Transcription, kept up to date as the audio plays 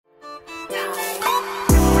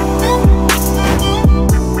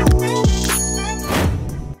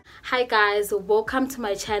Hi guys, welcome to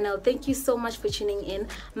my channel. Thank you so much for tuning in.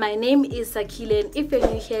 My name is Sakile, and if you're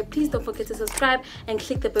new here, please don't forget to subscribe and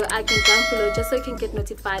click the bell icon down below just so you can get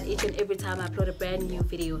notified each and every time I upload a brand new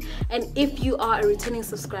video. And if you are a returning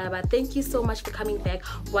subscriber, thank you so much for coming back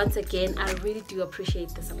once again. I really do appreciate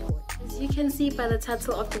the support. As you can see by the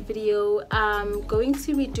title of the video, I'm going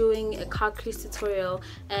to be doing a car crease tutorial,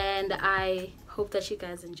 and I hope that you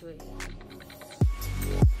guys enjoy it.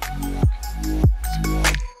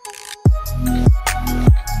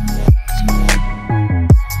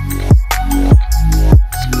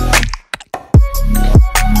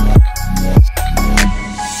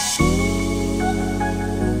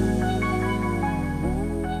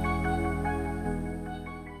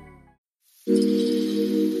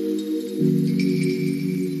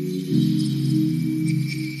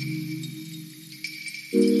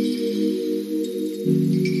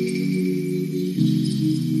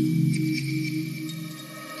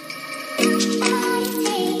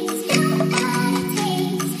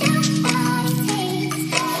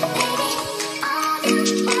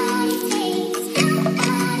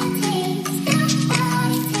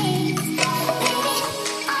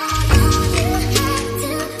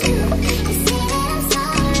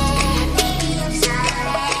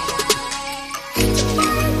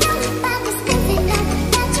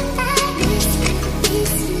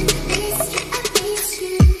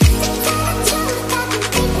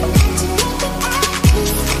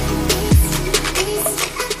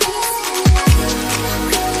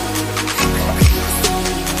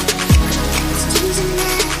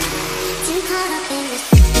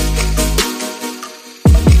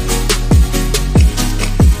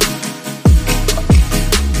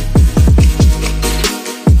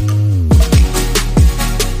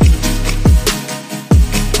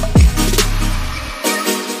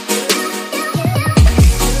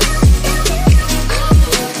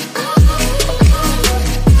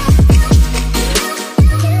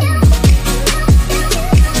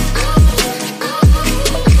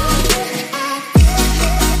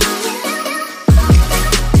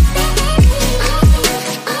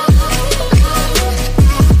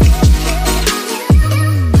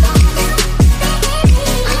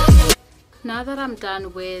 Now that I'm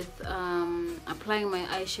done with applying my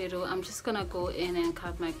eyeshadow, I'm just gonna go in and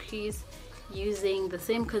cut my crease using the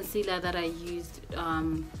same concealer that I used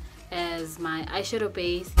as my eyeshadow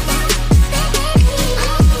base.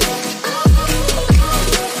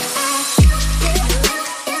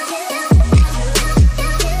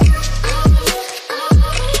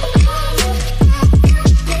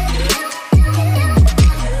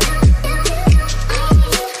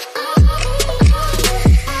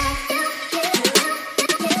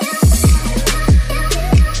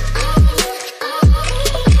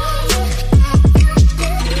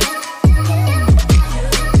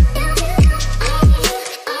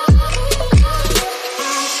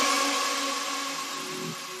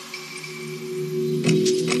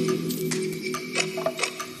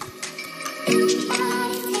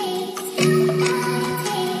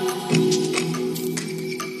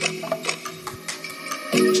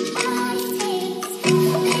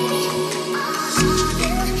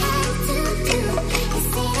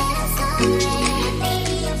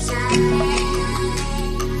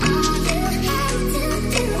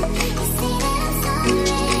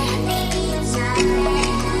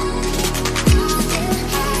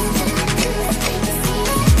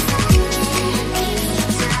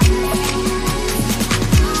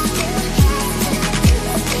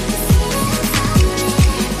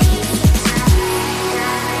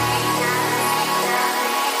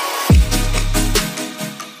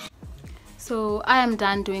 So I am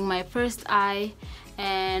done doing my first eye,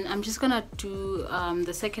 and I'm just gonna do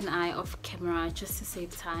the second eye off camera just to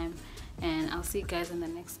save time, and I'll see you guys in the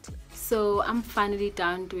next clip. So I'm finally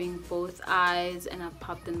done doing both eyes, and I've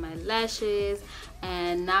popped in my lashes,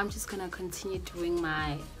 and now I'm just gonna continue doing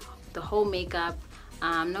the whole makeup.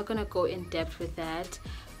 I'm not gonna go in depth with that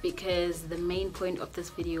because the main point of this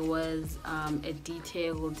video was a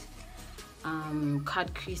detailed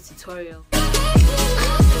cut crease tutorial.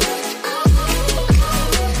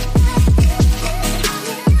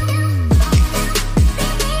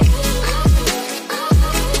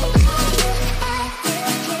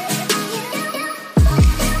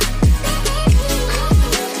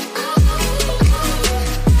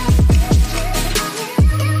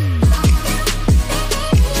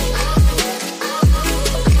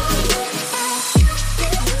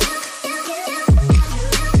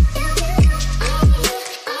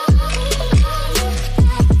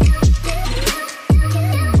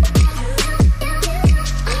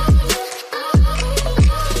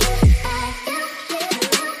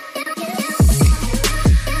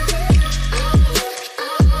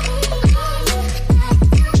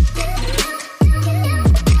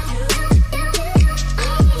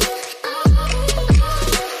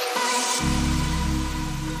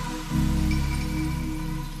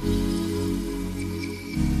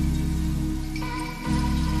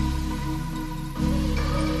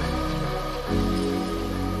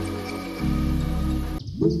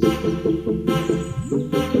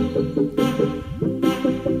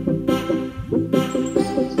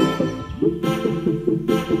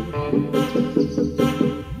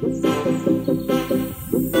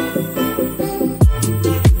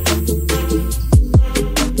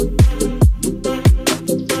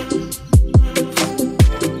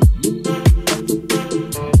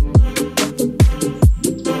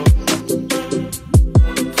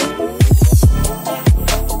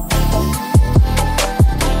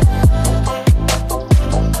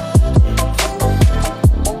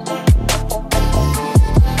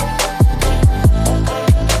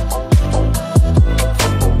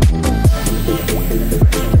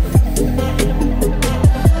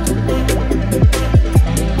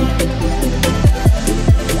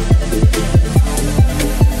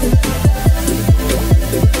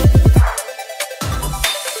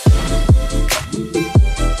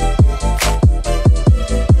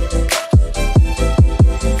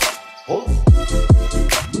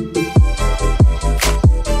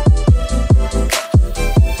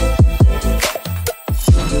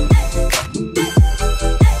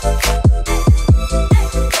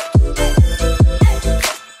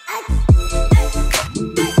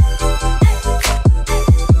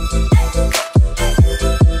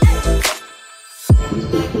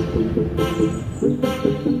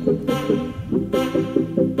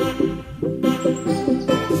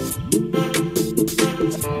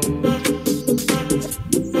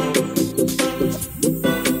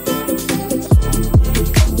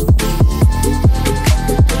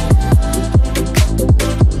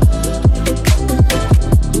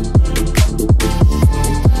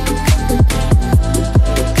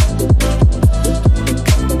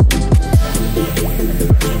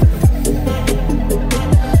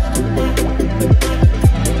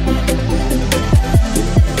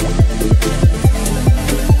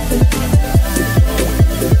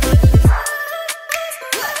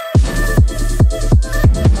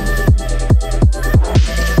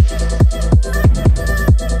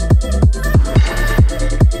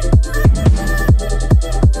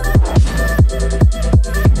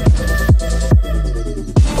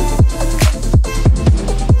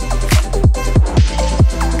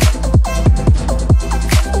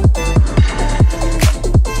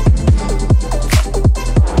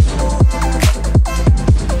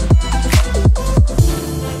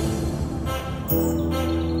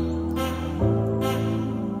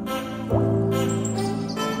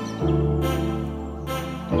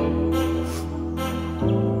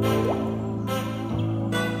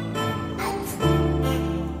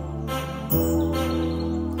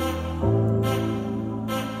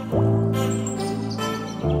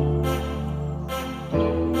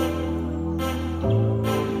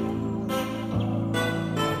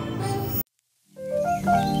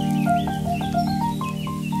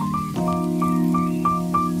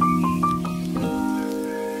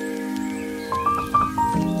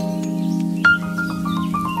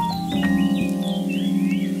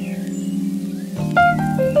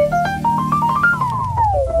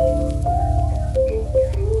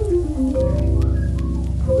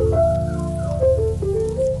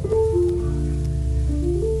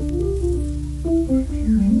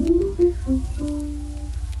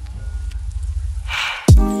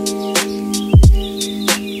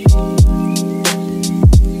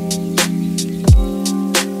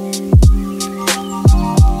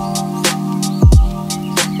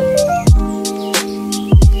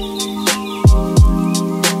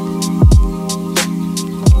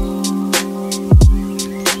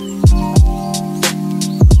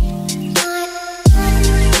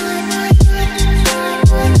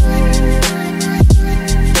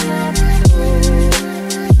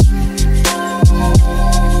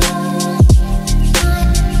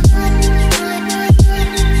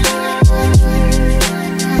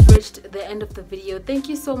 Thank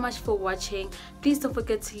you so much for watching. Please don't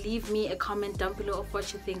forget to leave me a comment down below of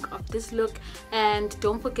what you think of this look, and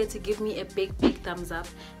don't forget to give me a big thumbs up,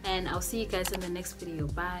 and I'll see you guys in the next video.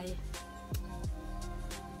 Bye.